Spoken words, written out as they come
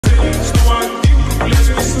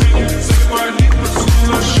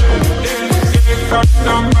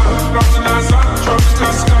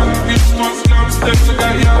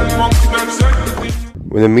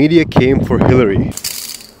When the media came for Hillary,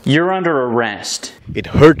 you're under arrest. It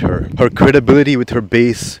hurt her. Her credibility with her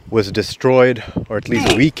base was destroyed, or at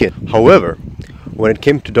least weakened. However, when it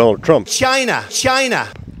came to Donald Trump, China,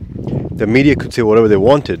 the media could say whatever they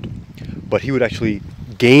wanted, but he would actually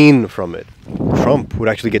gain from it. Trump would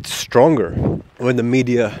actually get stronger when the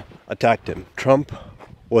media attacked him. Trump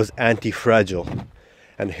was anti-fragile,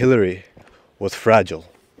 and Hillary was fragile.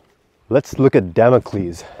 Let's look at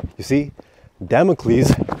Damocles. You see,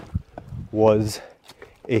 Damocles was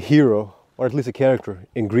a hero, or at least a character,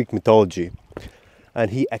 in Greek mythology.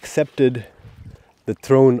 And he accepted the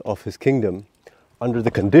throne of his kingdom under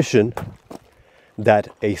the condition that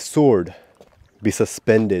a sword be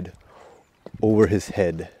suspended over his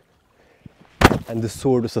head. And the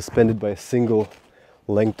sword was suspended by a single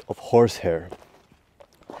length of horsehair.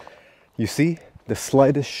 You see, the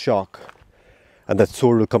slightest shock and that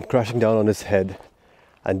sword will come crashing down on his head,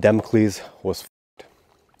 and Damocles was f***ed.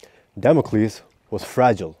 Damocles was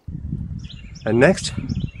fragile. And next,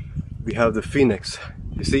 we have the phoenix.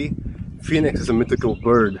 You see, phoenix is a mythical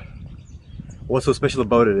bird. What's so special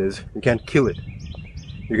about it is you can't kill it.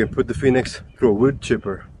 You can put the phoenix through a wood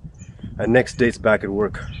chipper, and next day it's back at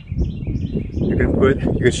work. You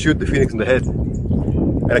can shoot the phoenix in the head,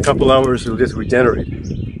 and a couple hours it'll just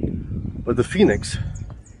regenerate. But the phoenix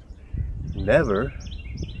never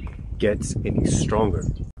gets any stronger.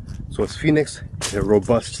 So its phoenix is a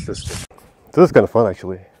robust system. So this is kind of fun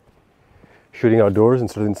actually. Shooting outdoors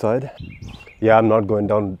instead of inside. Yeah, I'm not going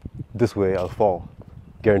down this way, I'll fall.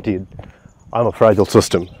 Guaranteed. I'm a fragile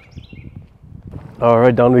system.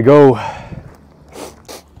 Alright, down we go.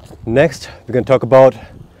 Next, we're going to talk about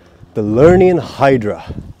the Lernaean Hydra.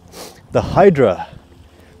 The Hydra,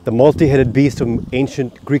 the multi-headed beast of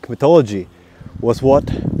ancient Greek mythology, was what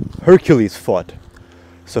Hercules fought.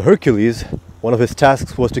 So Hercules, one of his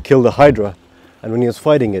tasks was to kill the Hydra, and when he was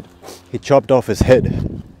fighting it, he chopped off his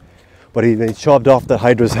head. But when he chopped off the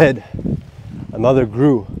Hydra's head, another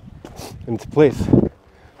grew in its place.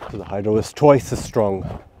 So the Hydra was twice as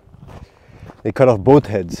strong. They cut off both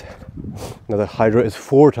heads. Now the Hydra is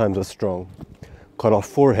 4 times as strong. Cut off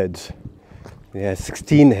 4 heads. It has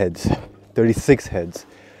 16 heads, 36 heads.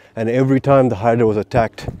 And every time the Hydra was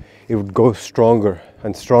attacked, it would go stronger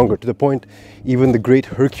and stronger, to the point even the great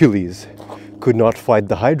Hercules could not fight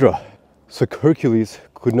the Hydra. So Hercules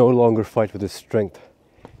could no longer fight with his strength.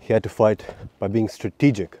 He had to fight by being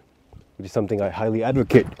strategic, which is something I highly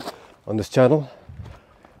advocate on this channel.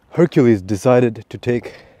 Hercules decided to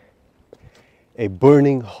take a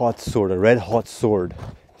burning hot sword, a red hot sword,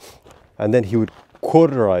 and then he would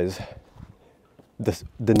cauterize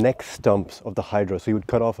the neck stumps of the Hydra. So he would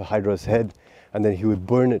cut off a Hydra's head, and then he would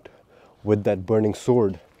burn it with that burning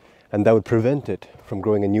sword, and that would prevent it from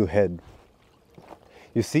growing a new head.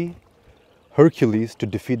 You see, Hercules, to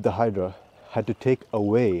defeat the Hydra, had to take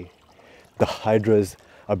away the Hydra's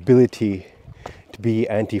ability to be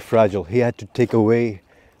anti-fragile. He had to take away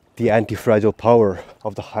the anti-fragile power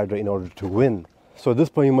of the Hydra in order to win. So at this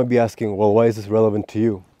point you might be asking, well, why is this relevant to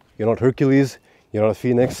you? You're not Hercules, you're not a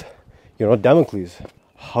Phoenix, you're not Damocles.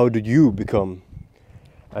 How did you become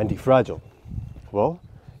anti-fragile? Well,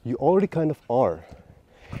 you already kind of are.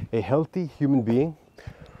 A healthy human being,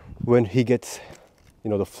 when he gets,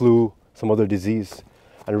 the flu, some other disease,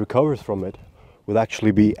 and recovers from it, will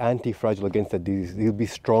actually be anti-fragile against that disease. He'll be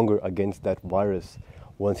stronger against that virus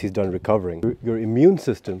once he's done recovering. Your immune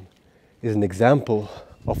system is an example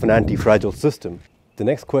of an anti-fragile system. The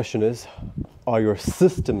next question is, are your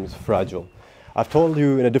systems fragile? I've told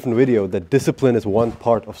you in a different video that discipline is one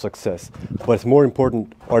part of success, but it's more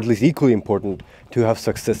important, or at least equally important, to have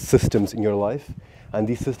success systems in your life, and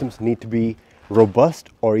these systems need to be robust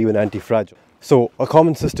or even anti-fragile. So a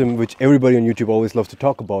common system which everybody on YouTube always loves to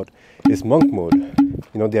talk about is monk mode.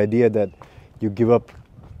 The idea that you give up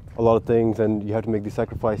a lot of things and you have to make these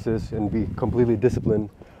sacrifices and be completely disciplined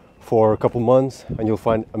for a couple months and you'll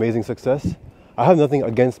find amazing success. I have nothing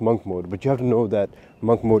against monk mode, but you have to know that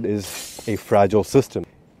monk mode is a fragile system.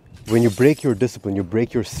 When you break your discipline, you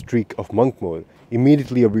break your streak of monk mode,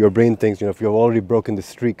 immediately your brain thinks, if you've already broken the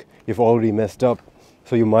streak, you've already messed up,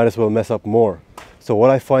 so you might as well mess up more. So what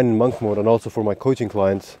I find in monk mode, and also for my coaching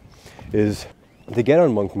clients, is they get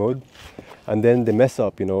on monk mode and then they mess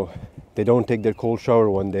up, they don't take their cold shower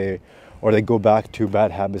one day, or they go back to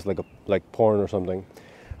bad habits like porn or something.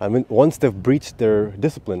 And once they've breached their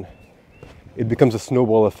discipline, it becomes a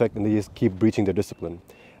snowball effect and they just keep breaching their discipline.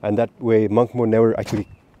 And that way monk mode never actually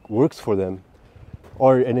works for them,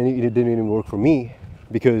 and it didn't even work for me,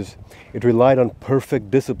 because it relied on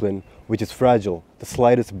perfect discipline, which is fragile. The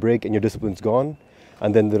slightest break and your discipline's gone,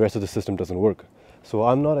 and then the rest of the system doesn't work. So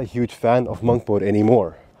I'm not a huge fan of monk mode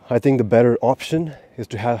anymore. I think the better option is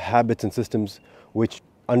to have habits and systems which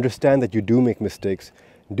understand that you do make mistakes,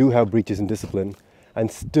 do have breaches in discipline,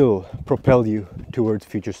 and still propel you towards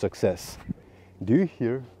future success. Do you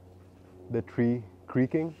hear the tree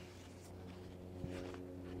creaking?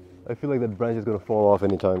 I feel like that branch is going to fall off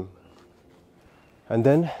anytime. And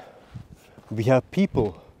then we have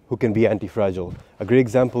people who can be anti-fragile. A great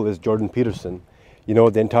example is Jordan Peterson. You know,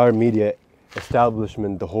 the entire media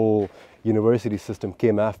establishment, the whole university system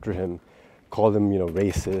came after him, called him,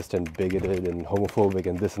 racist and bigoted and homophobic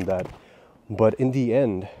and this and that. But in the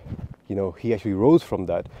end, he actually rose from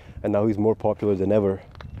that, and now he's more popular than ever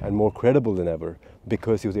and more credible than ever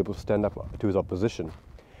because he was able to stand up to his opposition.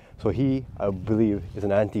 So he, I believe, is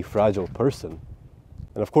an anti-fragile person.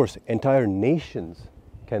 And of course, entire nations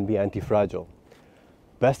can be anti-fragile.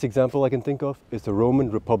 Best example I can think of is the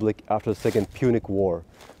Roman Republic after the Second Punic War.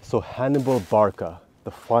 So Hannibal Barca,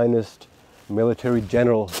 the finest military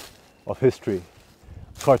general of history,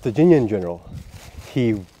 Carthaginian general,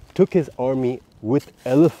 he took his army with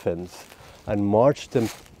elephants and marched them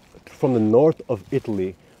from the north of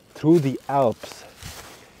Italy through the Alps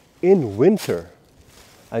in winter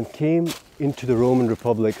and came into the Roman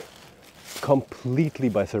Republic completely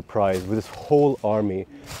by surprise with his whole army.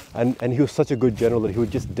 And he was such a good general that he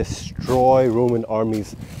would just destroy Roman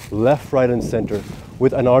armies left, right and center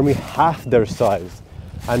with an army half their size.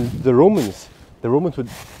 And the Romans would,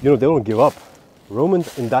 they don't give up.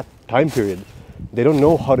 Romans in that time period, they don't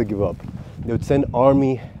know how to give up. They would send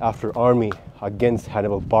army after army against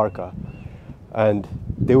Hannibal Barca, and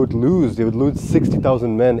they would lose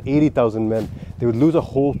 60,000 men, 80,000 men. They would lose a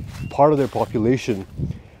whole part of their population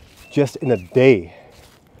just in a day.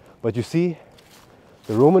 But you see,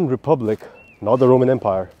 the Roman Republic, not the Roman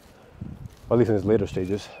Empire, at least in its later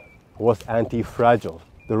stages, was anti-fragile.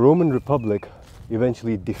 The Roman Republic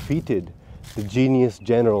eventually defeated the genius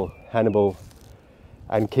general Hannibal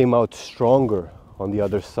and came out stronger on the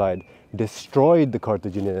other side, destroyed the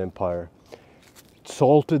Carthaginian Empire,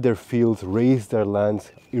 salted their fields, razed their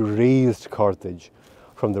lands, erased Carthage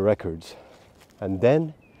from the records. And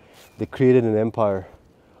then they created an empire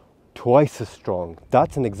twice as strong.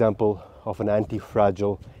 That's an example of an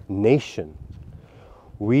anti-fragile nation.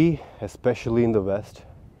 We, especially in the West,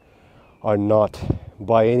 are not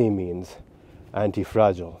by any means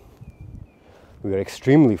anti-fragile. We are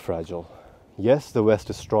extremely fragile. Yes, the West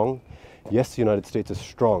is strong. Yes, the United States is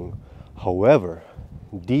strong. However,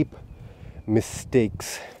 deep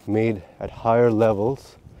mistakes made at higher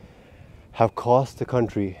levels have caused the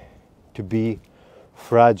country to be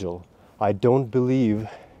fragile. I don't believe,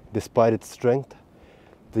 despite its strength,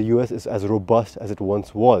 the US is as robust as it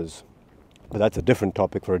once was. But that's a different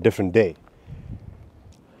topic for a different day.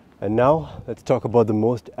 And now, let's talk about the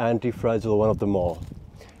most anti-fragile one of them all.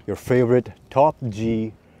 Your favorite top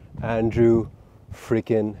G, Andrew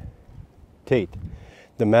freaking Tate.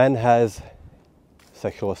 The man has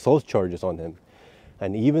sexual assault charges on him.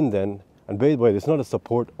 And even then, and by the way, it's not a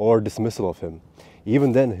support or dismissal of him.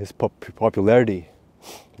 Even then, his popularity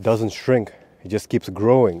doesn't shrink. It just keeps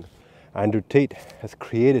growing. Andrew Tate has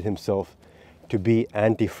created himself to be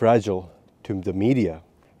anti-fragile to the media.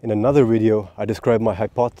 In another video, I described my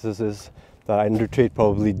hypothesis that Andrew Tate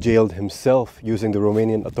probably jailed himself using the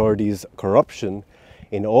Romanian authorities' corruption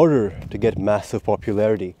in order to get massive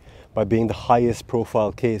popularity by being the highest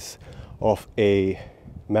profile case of a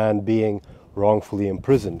man being wrongfully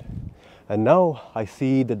imprisoned. And now I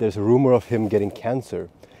see that there's a rumor of him getting cancer,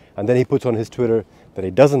 and then he puts on his Twitter that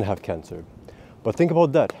he doesn't have cancer. But think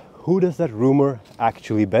about that. Who does that rumor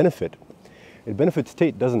actually benefit? It benefits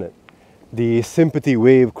Tate, doesn't it? The sympathy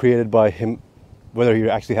wave created by him, whether he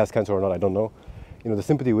actually has cancer or not, I don't know. The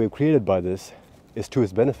sympathy wave created by this is to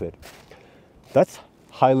his benefit. That's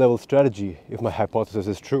high-level strategy if my hypothesis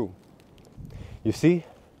is true. You see,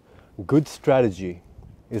 good strategy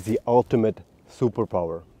is the ultimate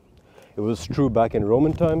superpower. It was true back in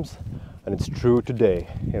Roman times, and it's true today.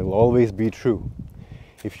 It will always be true.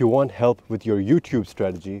 If you want help with your YouTube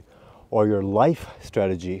strategy or your life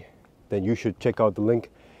strategy, then you should check out the link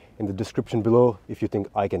in the description below if you think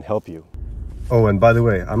I can help you. Oh, and by the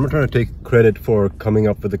way, I'm not trying to take credit for coming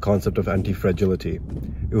up with the concept of anti-fragility.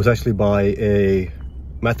 It was actually by a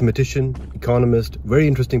mathematician, economist, very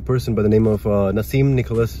interesting person by the name of Nassim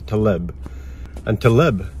Nicholas Taleb. And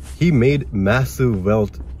Taleb, he made massive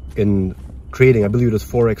wealth in trading. I believe it was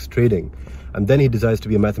Forex trading. And then he decides to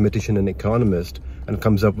be a mathematician and economist and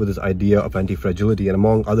comes up with this idea of anti-fragility, and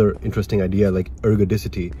among other interesting ideas like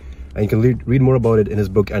ergodicity, And you can read more about it in his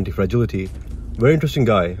book, Antifragility. Very interesting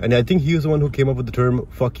guy. And I think he was the one who came up with the term,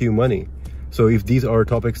 fuck you money. So if these are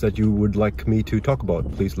topics that you would like me to talk about,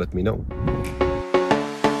 please let me know.